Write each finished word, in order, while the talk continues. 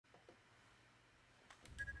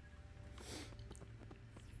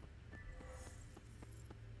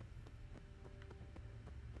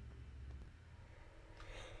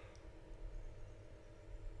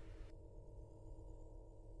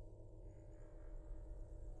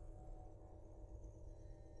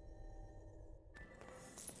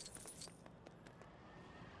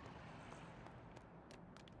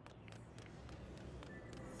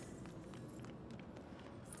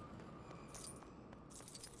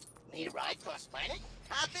Need a ride cross planet?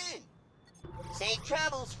 Hop in. Safe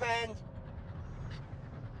travels, friend.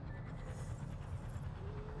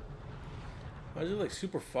 Why is it like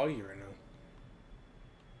super foggy right now?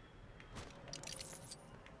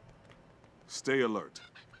 Stay alert.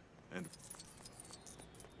 And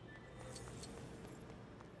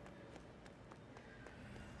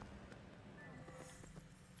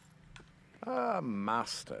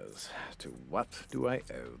masters, to what do I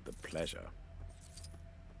owe the pleasure?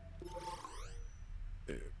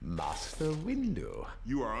 Master Windu.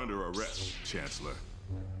 you are under arrest, Chancellor.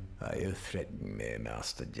 Are you threatening me,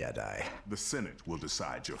 Master Jedi? The Senate will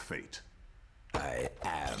decide your fate. I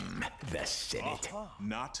am the Senate.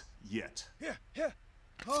 Not yet. Here.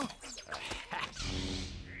 Oh.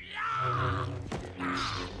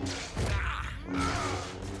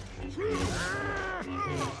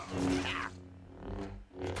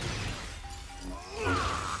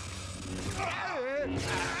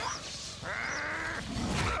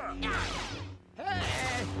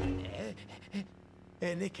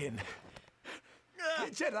 Anakin. The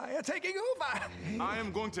Jedi are taking over! I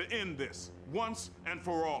am going to end this, once and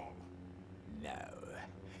for all. No.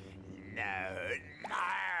 No.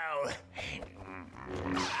 No!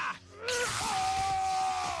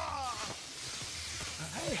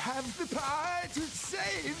 I have the power to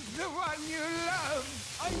save the one you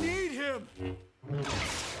love! I need him.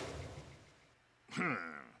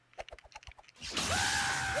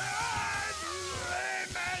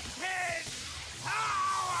 Unlimited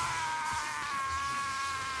power!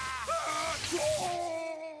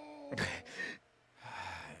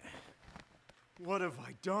 What have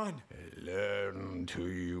I done? Learn to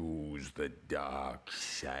use the dark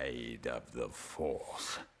side of the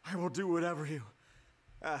Force. I will do whatever you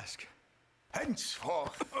ask.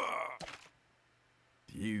 Henceforth,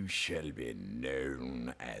 you shall be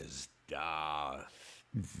known as Darth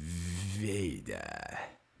Vader.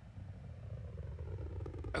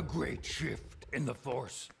 A great shift in the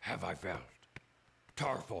Force have I felt.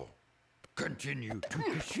 Tarful, continue to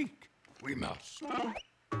Kashyyyk. We must.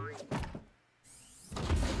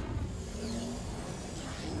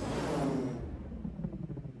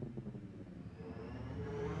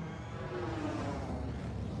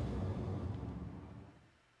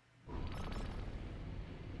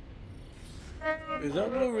 Is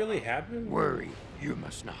that what really happened? Worry, you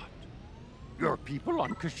must not. Your people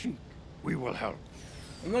on Kashyyyk, we will help.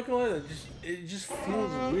 I'm not gonna lie, it just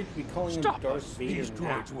feels weird to be calling him Stop Darth us, Vader these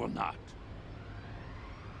now. droids will not.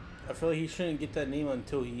 I feel like he shouldn't get that name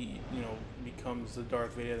until he, becomes the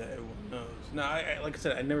Darth Vader that everyone knows. Now, like I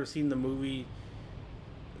said, I've never seen the movies.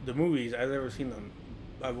 I've never seen them.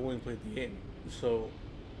 I've only played the game, so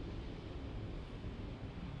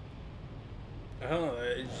I don't know.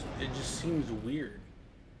 It just seems weird.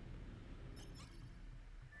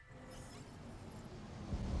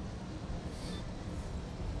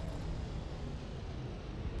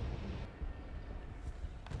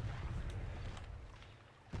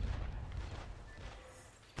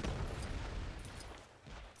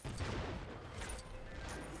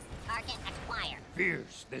 Target acquired.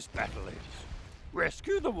 Fierce this battle is.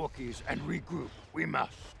 Rescue the Wookiees and regroup. We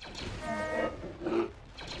must.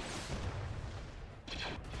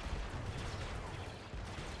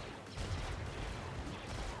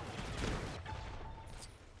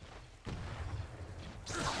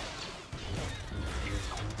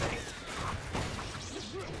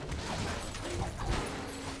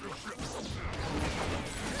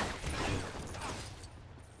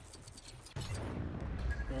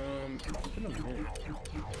 It's been a minute.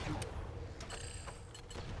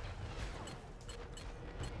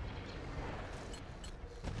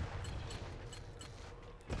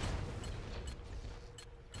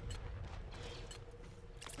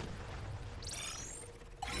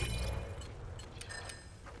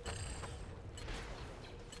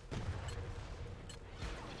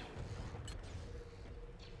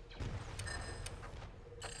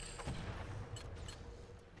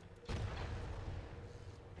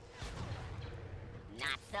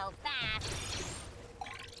 Not so fast.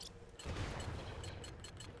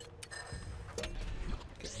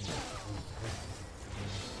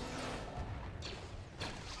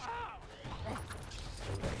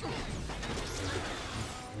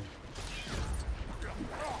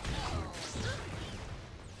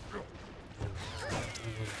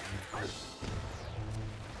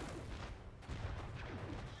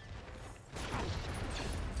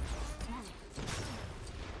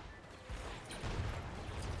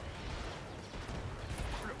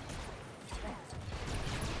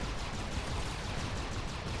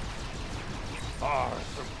 Far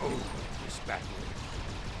from over this battle.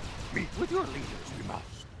 Meet with your leaders, we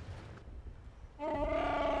must.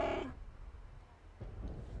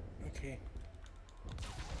 Okay.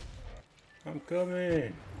 I'm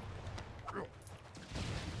coming.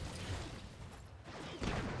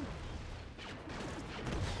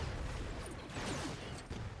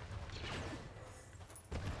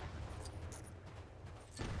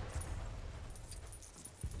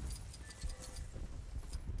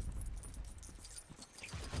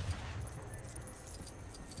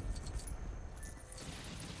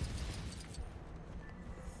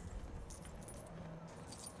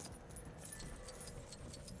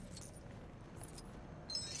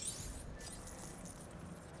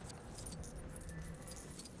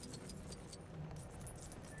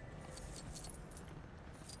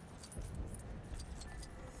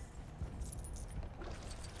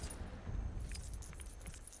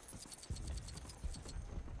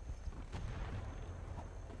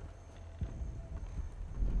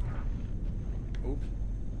 Oops.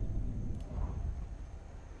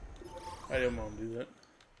 I didn't want to do that.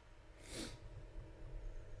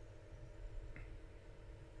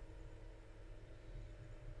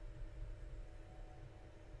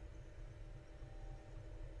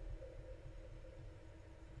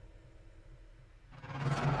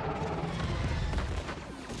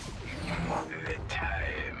 The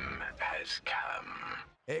time has come.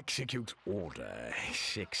 Execute Order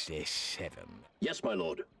 67. Yes, my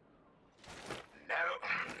lord.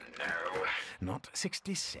 No, not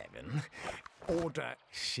 67. Order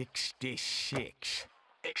 66.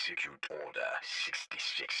 Execute Order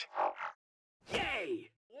 66.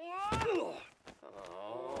 Yay!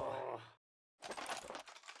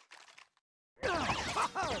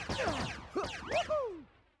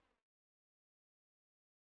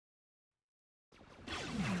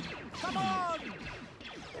 Come on!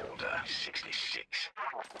 Order 66.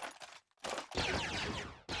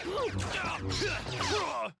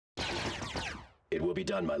 It will be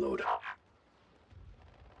done, my lord.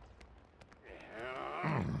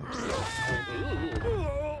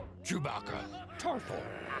 Chewbacca, Tarful.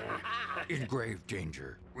 In grave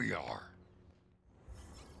danger, we are.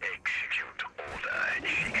 Execute Order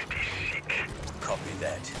 66. Copy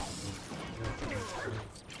that.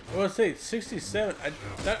 I want to say 67.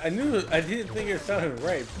 I knew I didn't think it sounded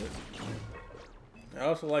right, but I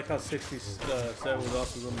also like how 67 was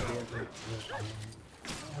also going to be entry.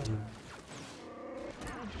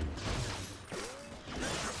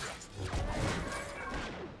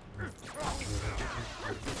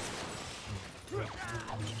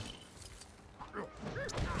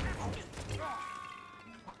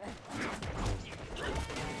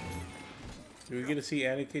 Do we get to see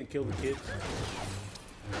Anakin kill the kids?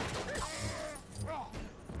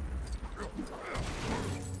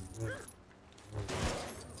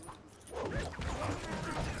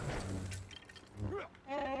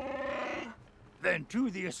 Then to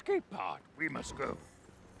the escape pod we must go.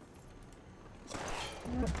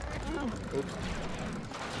 Oops.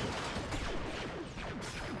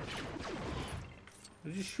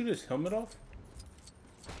 Did you shoot his helmet off?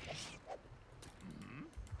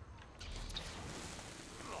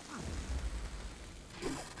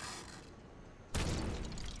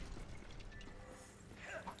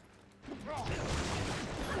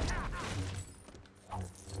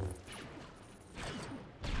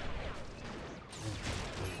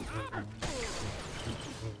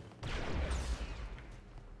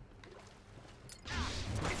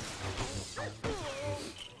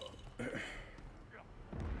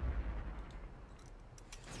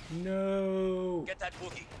 No. Get that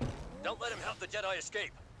Wookiee. Don't let him help the Jedi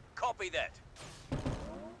escape. Copy that.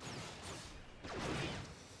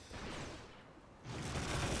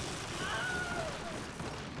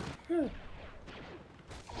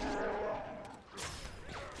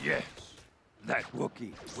 Yes, that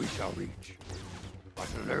Wookiee we shall reach. But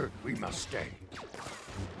alert, we must stay.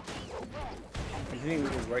 I think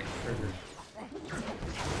it was right trigger.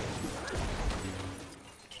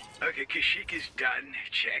 Okay, Kashyyyk is done.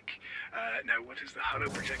 Check. Now, what is the hollow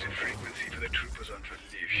protected frequency for the troopers on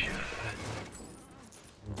Felucia?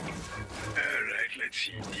 Alright, let's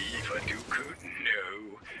see. D for Dooku?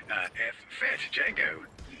 No. F, Fat Jango?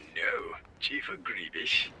 No. G for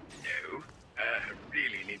Grievous? No.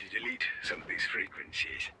 Really need to delete some of these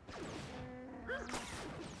frequencies.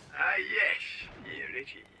 Ah, yes. Here it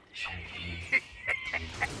is.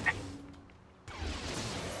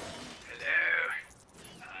 Hello?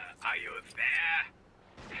 Are you there?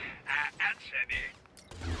 Answer me.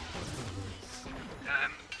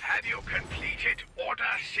 Have you completed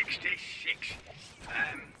Order 66?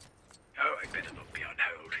 Oh, I better not be on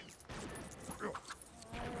hold.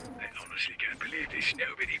 I honestly can't believe believe this.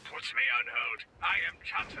 Nobody puts me on hold. I am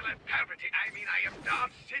Chancellor Palpatine. I mean, I am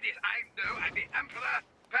Darth Sidious. I'm the Emperor.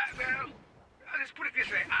 But, well, let's put it this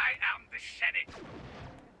way. I am the Senate.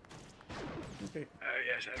 Okay. Oh,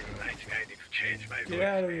 yes, I'm right. I need to change my Get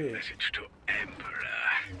out of here. message to Emperor.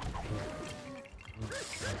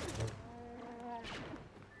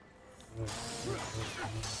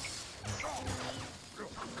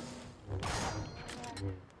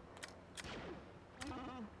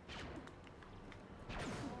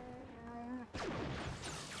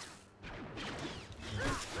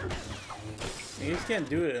 You just can't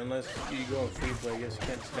do it unless you go on free play. I guess you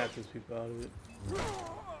can't snap those people out of it.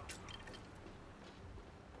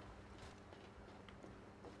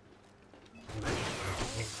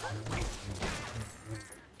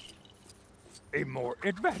 A more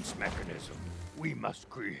advanced mechanism we must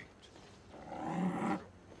create.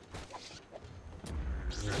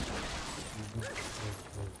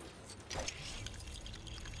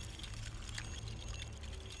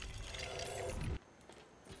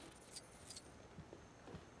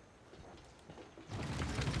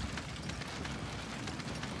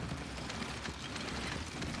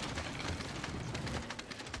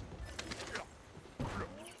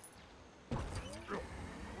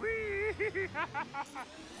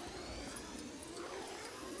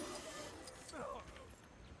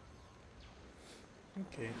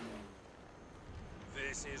 Okay.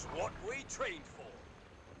 This is what we trained for.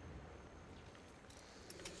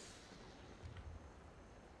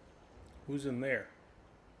 Who's in there?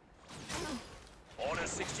 Order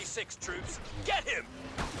 66 troops, get him!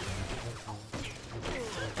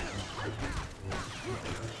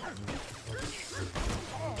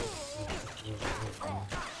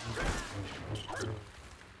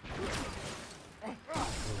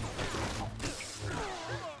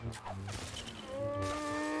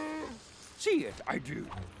 See it, I do.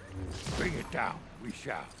 Bring it down, we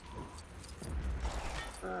shall.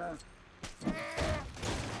 Target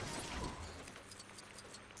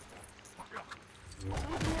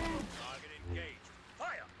engaged.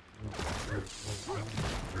 Fire!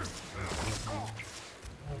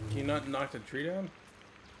 Can you not knock the tree down?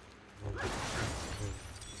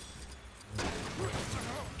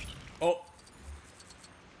 Oh!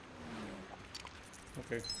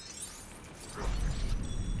 Okay.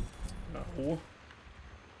 No.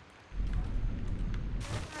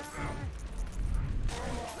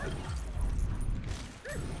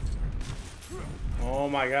 Oh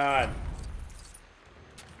my god.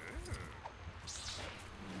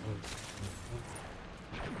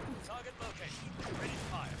 Target location. Ready to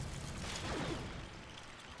fire.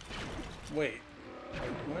 Wait.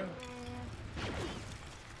 When?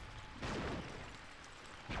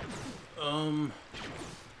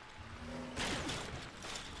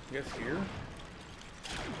 I guess here?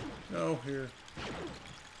 No, here.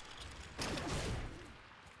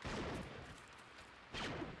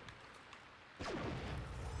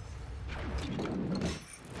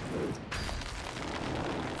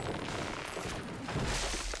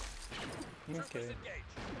 Troopers Okay. engaged.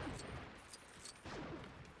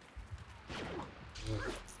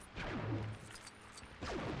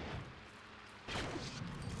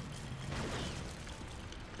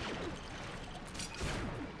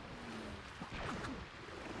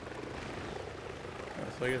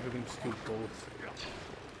 So I guess we can just do both.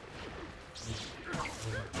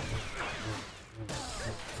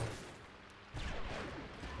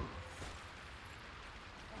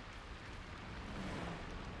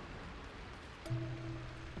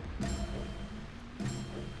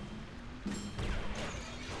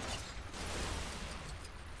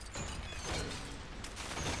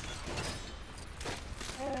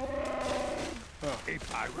 A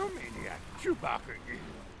pyromaniac, Chewbacca is.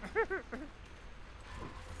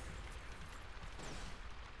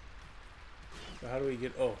 So how do we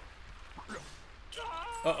get... Oh.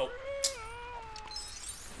 Uh-oh.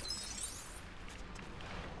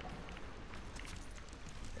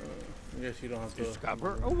 I guess you don't have to...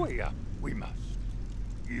 Discover a way up, we must.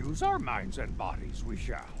 Use our minds and bodies, we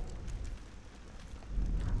shall.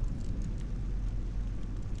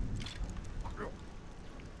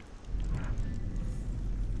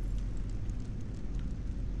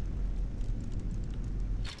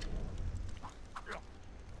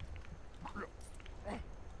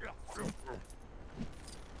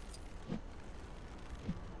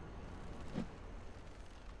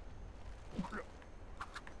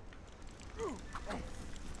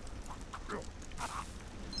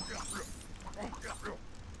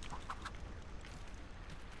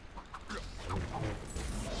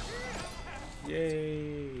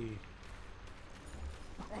 Yay.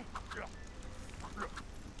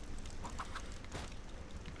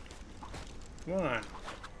 Come on.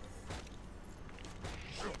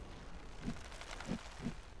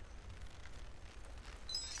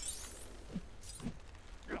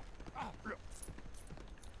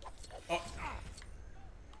 Oh.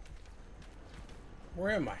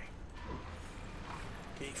 Where am I?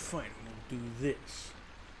 Okay, fine. We'll do this.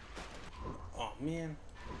 Oh, man.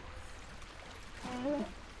 Okay,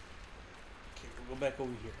 we'll go back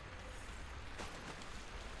over here.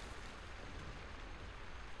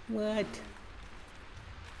 What?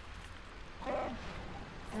 Oh,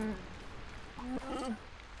 man.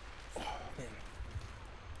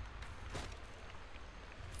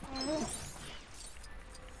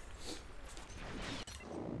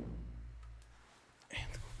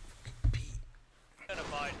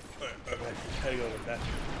 Identified. Okay, how do you go with that?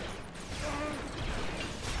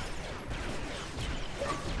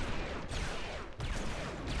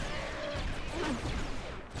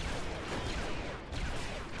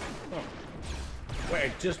 Oh. Wait,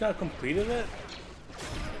 I just now completed it?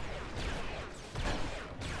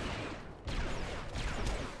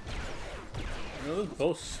 No, those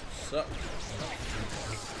both suck.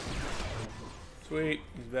 Sweet,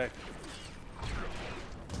 he's back.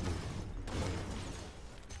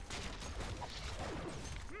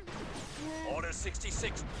 Order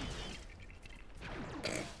 66.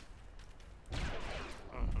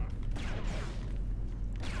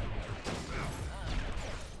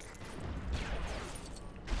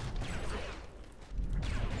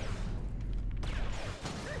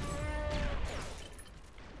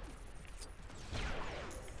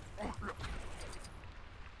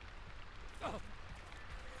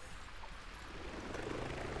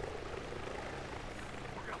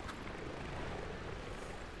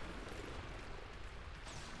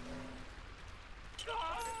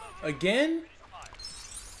 Again?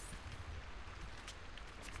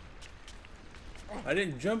 I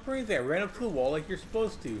didn't jump or anything. I ran up to the wall like you're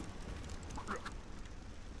supposed to.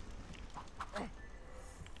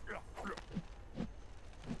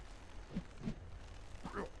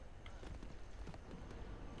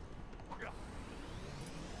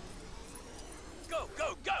 Go,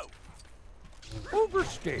 go, go!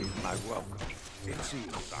 Overstayed my welcome. It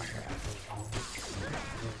seems I have.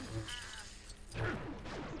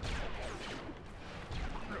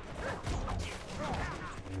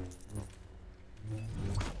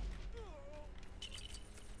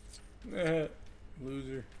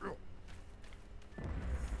 Loser.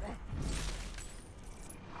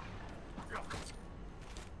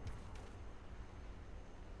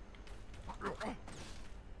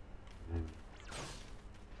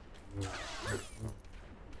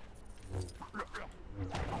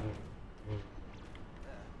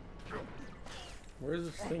 Where's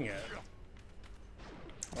this thing at?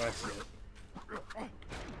 Oh, I see it.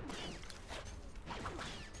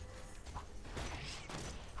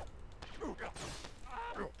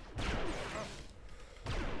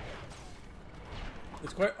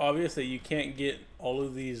 It's quite obvious that you can't get all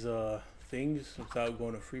of these things without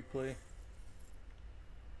going to free play.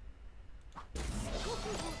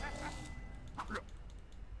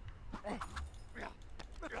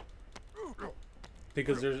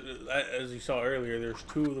 Because there's, as you saw earlier, there's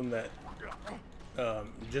two of them that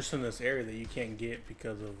just in this area that you can't get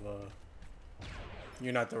because of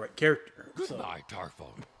you're not the right character. Goodbye,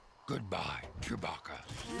 Tarful. Goodbye, Chewbacca.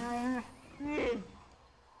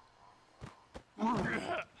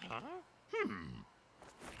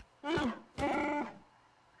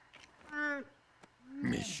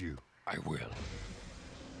 Miss you, I will.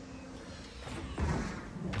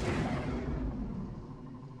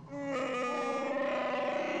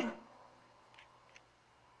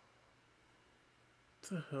 What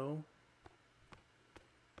the hell?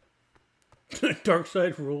 Dark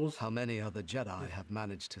side rules. How many other Jedi have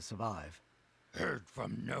managed to survive? Heard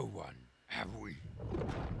from no one, have we?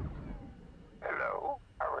 Hello?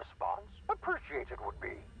 A response? Appreciated would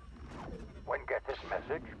be. When get this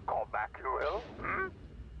message, call back you will, hmm?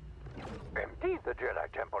 Empty the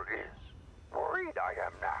Jedi Temple is. Worried I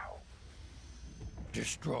am now.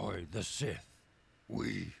 Destroy the Sith.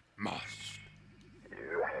 We must.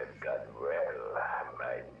 You have done well,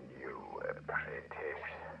 my new apprentice.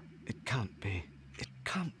 It can't be. It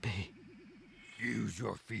can't be. Use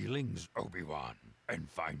your feelings, Obi-Wan, and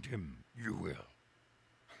find him, you will.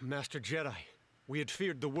 Master Jedi, we had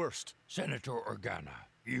feared the worst. Senator Organa,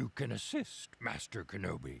 you can assist Master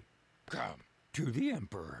Kenobi. Come, to the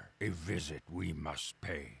Emperor, a visit we must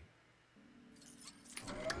pay.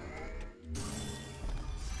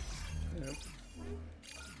 Yep.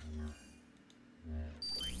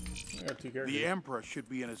 I got two characters. The Emperor should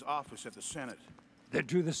be in his office at the Senate. Then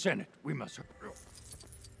to the Senate we must...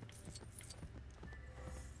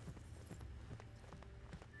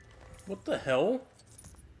 What the hell?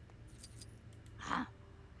 Huh?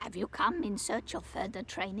 Have you come in search of further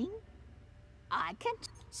training? I can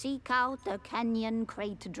seek out the Canyon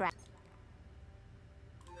Crate Dragon.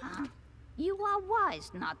 Huh? You are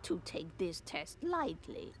wise not to take this test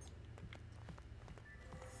lightly.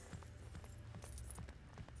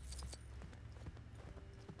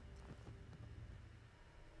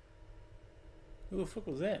 Who the fuck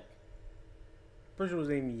was that? Person was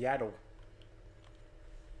named Yaddle.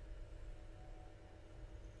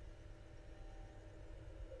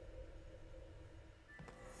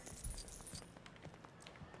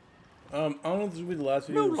 I don't know if this will be the last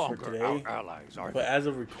video No for longer today, our allies, are but they? as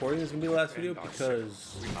of recording, this is gonna be the last video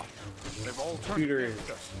because They've all the turned computer is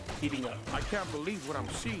against us. heating up. I can't believe what I'm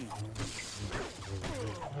seeing.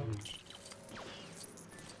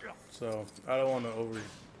 So I don't want to over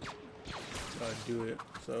do it.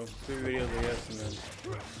 So 3 videos, I guess, and then.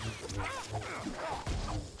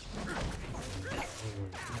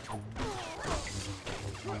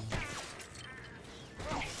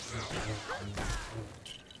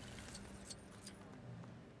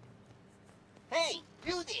 Hey,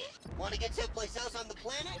 you there! Want to get someplace else on the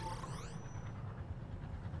planet?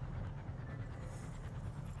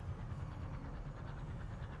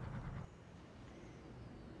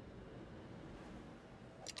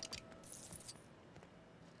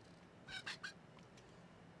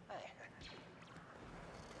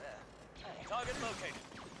 Target located.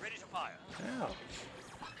 Ready to fire. Ouch.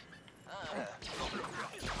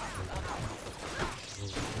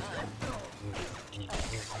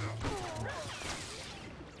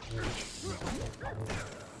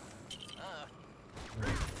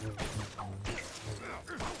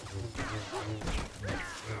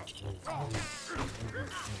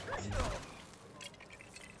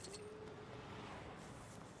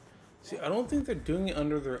 See, I don't think they're doing it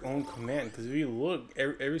under their own command, because if you look,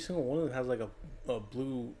 every single one of them has like a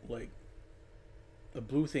blue, like a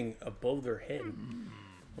blue thing above their head,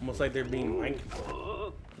 almost like they're being mind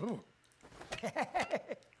controlled.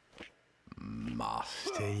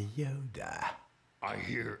 Master Yoda. I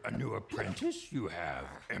hear a new apprentice you have,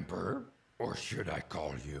 Emperor. Or should I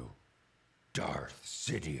call you Darth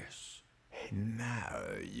Sidious? Now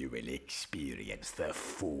you will experience the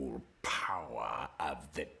full power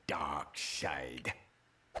of the dark side.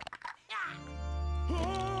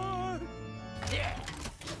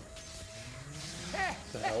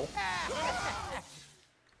 The hell?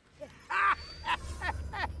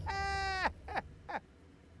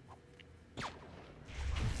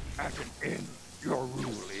 At an end, your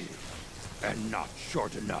rule is, and not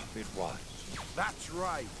short enough it was. That's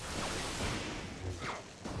right.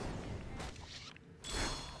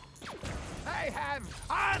 I have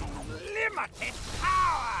unlimited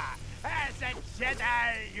power! As a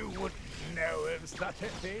Jedi, you wouldn't know of such a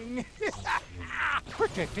thing.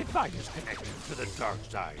 Protected by his connection to the dark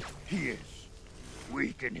side, he is.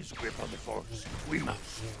 Weak in his grip on the Force. We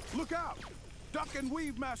must. Look out! Duck and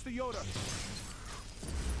weave, Master Yoda.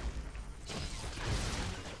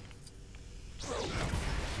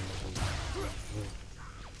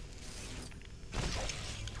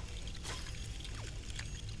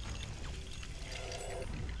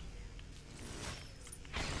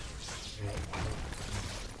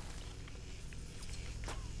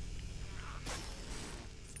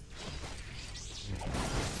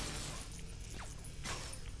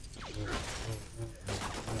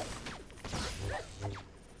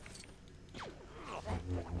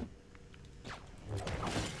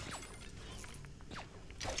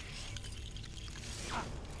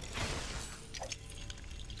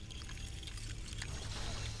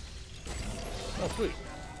 Oh, sweet.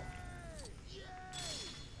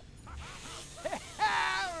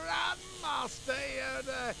 Run, Master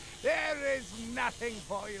Yoda! There is nothing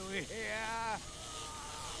for you here.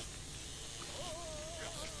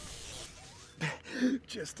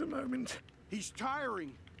 Just a moment. He's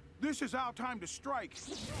tiring. This is our time to strike.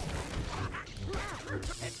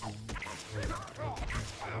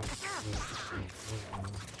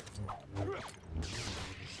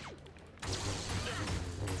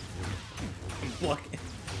 Blocking.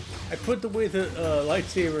 I put away the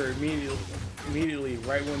lightsaber immediately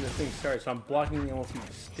right when this thing starts, so I'm blocking it with my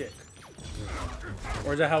stick.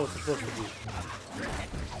 Or is that how it's supposed to be?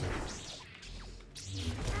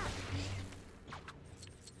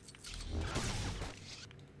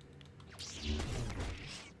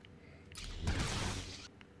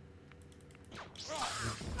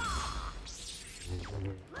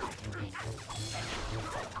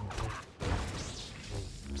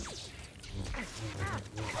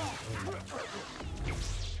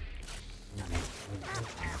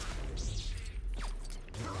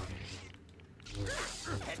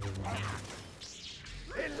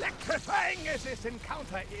 terrifying as this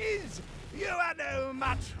encounter is, you are no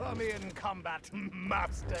match for me in combat,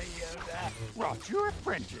 Master Yoda. Brought your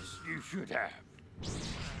apprentice, you should have.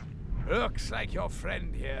 Looks like your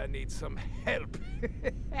friend here needs some help.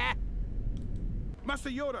 Master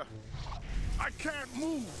Yoda, I can't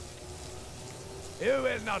move. You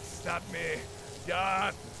will not stop me.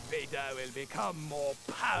 Darth Vader will become more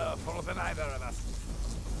powerful than either of us.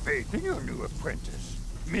 Faith in your new apprentice,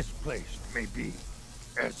 misplaced may be,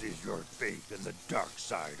 as is your faith in the dark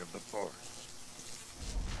side of the Force.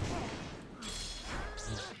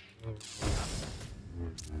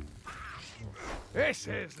 This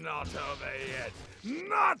is not over yet.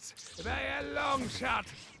 Not by a long shot.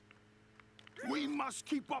 We must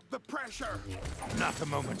keep up the pressure. Not a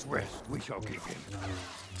moment's rest we shall give him.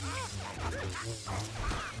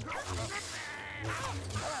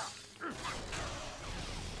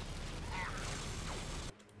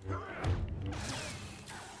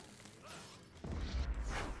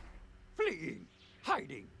 Fleeing,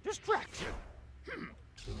 hiding, distraction.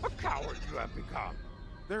 A coward you have become.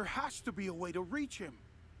 There has to be a way to reach him.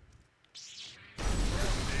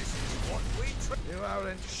 You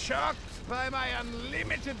aren't shocked by my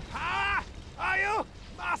unlimited power, are you,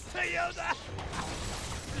 Master Yoda?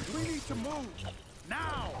 We need to move.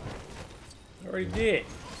 Now! I already did.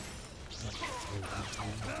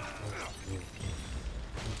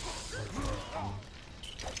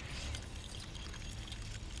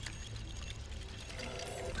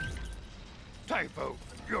 Typho,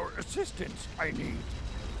 your assistance I need.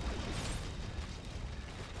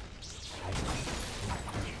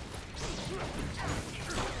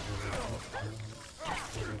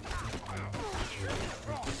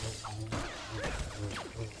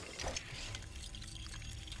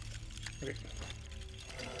 Okay.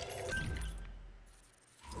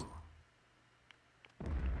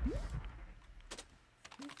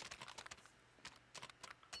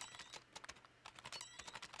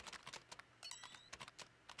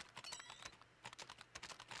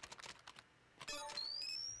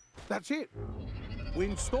 That's it. We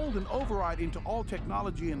installed an override into all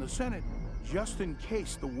technology in the Senate, just in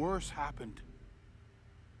case the worst happened.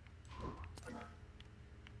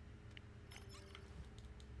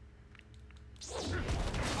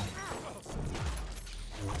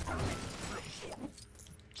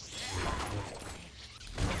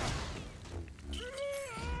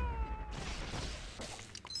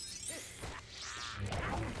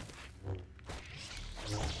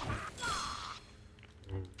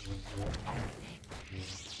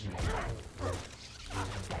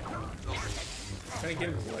 Trying to get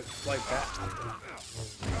him like that.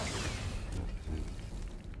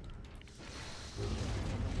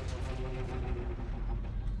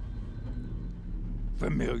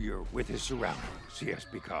 Familiar with his surroundings, he has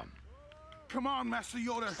become. Come on, Master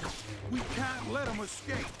Yoda. We can't let him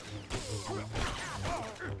escape.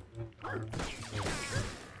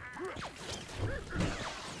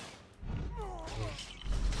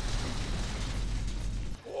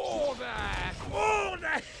 Order!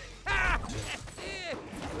 Order!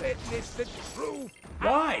 Witness the true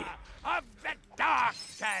Why? power of the dark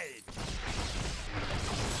side.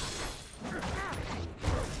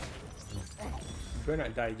 Better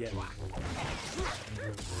not die again.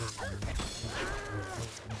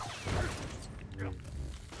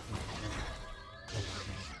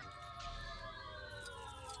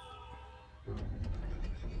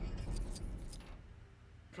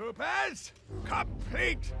 Troopers,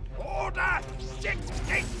 complete Order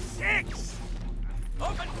 66!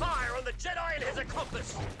 Open fire on the Jedi and his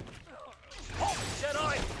accomplice! Halt,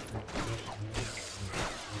 Jedi!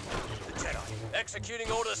 The Jedi, executing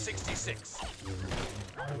Order 66.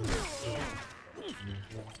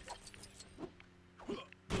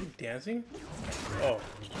 Dancing? Oh.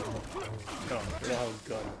 No, they don't have a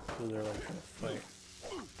gun, so they're like trying to fight.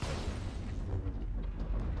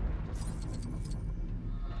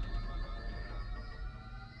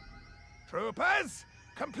 Troopers,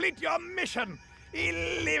 complete your mission!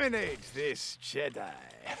 Eliminate this Jedi!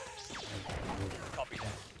 Copy that.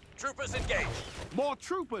 Troopers engaged. More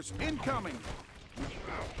troopers incoming.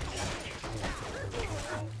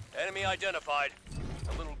 Enemy identified.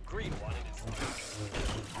 A little green one in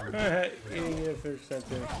his... Eating it for a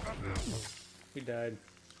sentence. He died.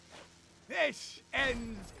 This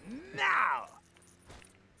ends now!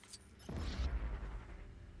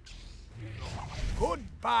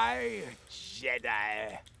 Goodbye,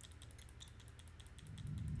 Jedi.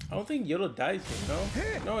 I don't think Yoda dies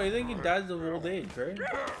here, no? No, I think he dies of old age, right?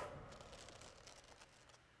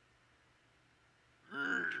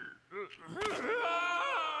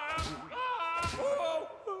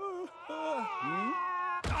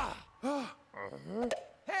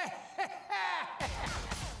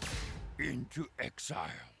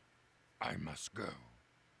 exile. I must go.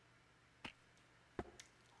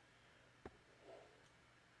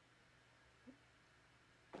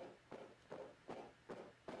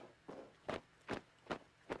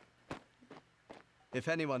 If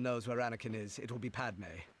anyone knows where Anakin is, it will be Padme.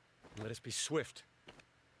 Let us be swift.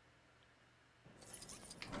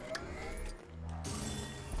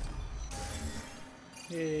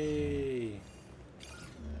 Yay.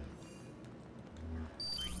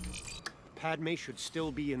 Padme should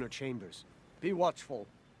still be in her chambers. Be watchful.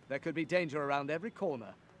 There could be danger around every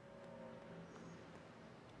corner.